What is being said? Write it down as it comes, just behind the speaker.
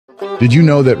Did you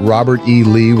know that Robert E.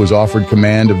 Lee was offered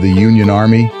command of the Union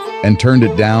Army and turned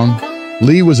it down?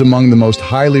 Lee was among the most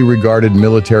highly regarded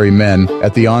military men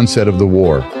at the onset of the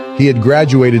war. He had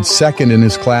graduated second in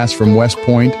his class from West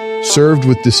Point, served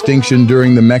with distinction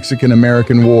during the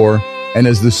Mexican-American War, and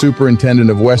as the superintendent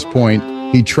of West Point,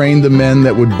 he trained the men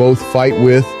that would both fight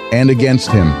with and against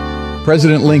him.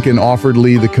 President Lincoln offered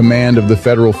Lee the command of the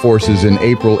federal forces in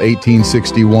April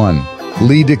 1861.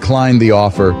 Lee declined the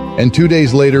offer, and 2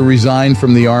 days later resigned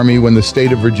from the Army when the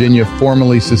state of Virginia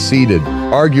formally seceded,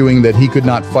 arguing that he could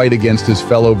not fight against his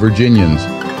fellow Virginians.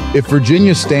 "If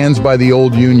Virginia stands by the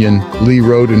old Union," Lee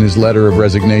wrote in his letter of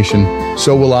resignation,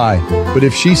 "so will I. But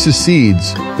if she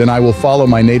secedes, then I will follow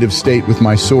my native state with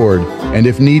my sword, and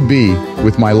if need be,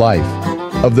 with my life."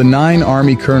 Of the 9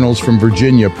 Army colonels from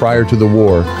Virginia prior to the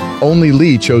war, only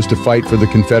Lee chose to fight for the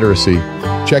Confederacy.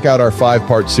 Check out our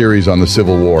 5-part series on the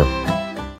Civil War.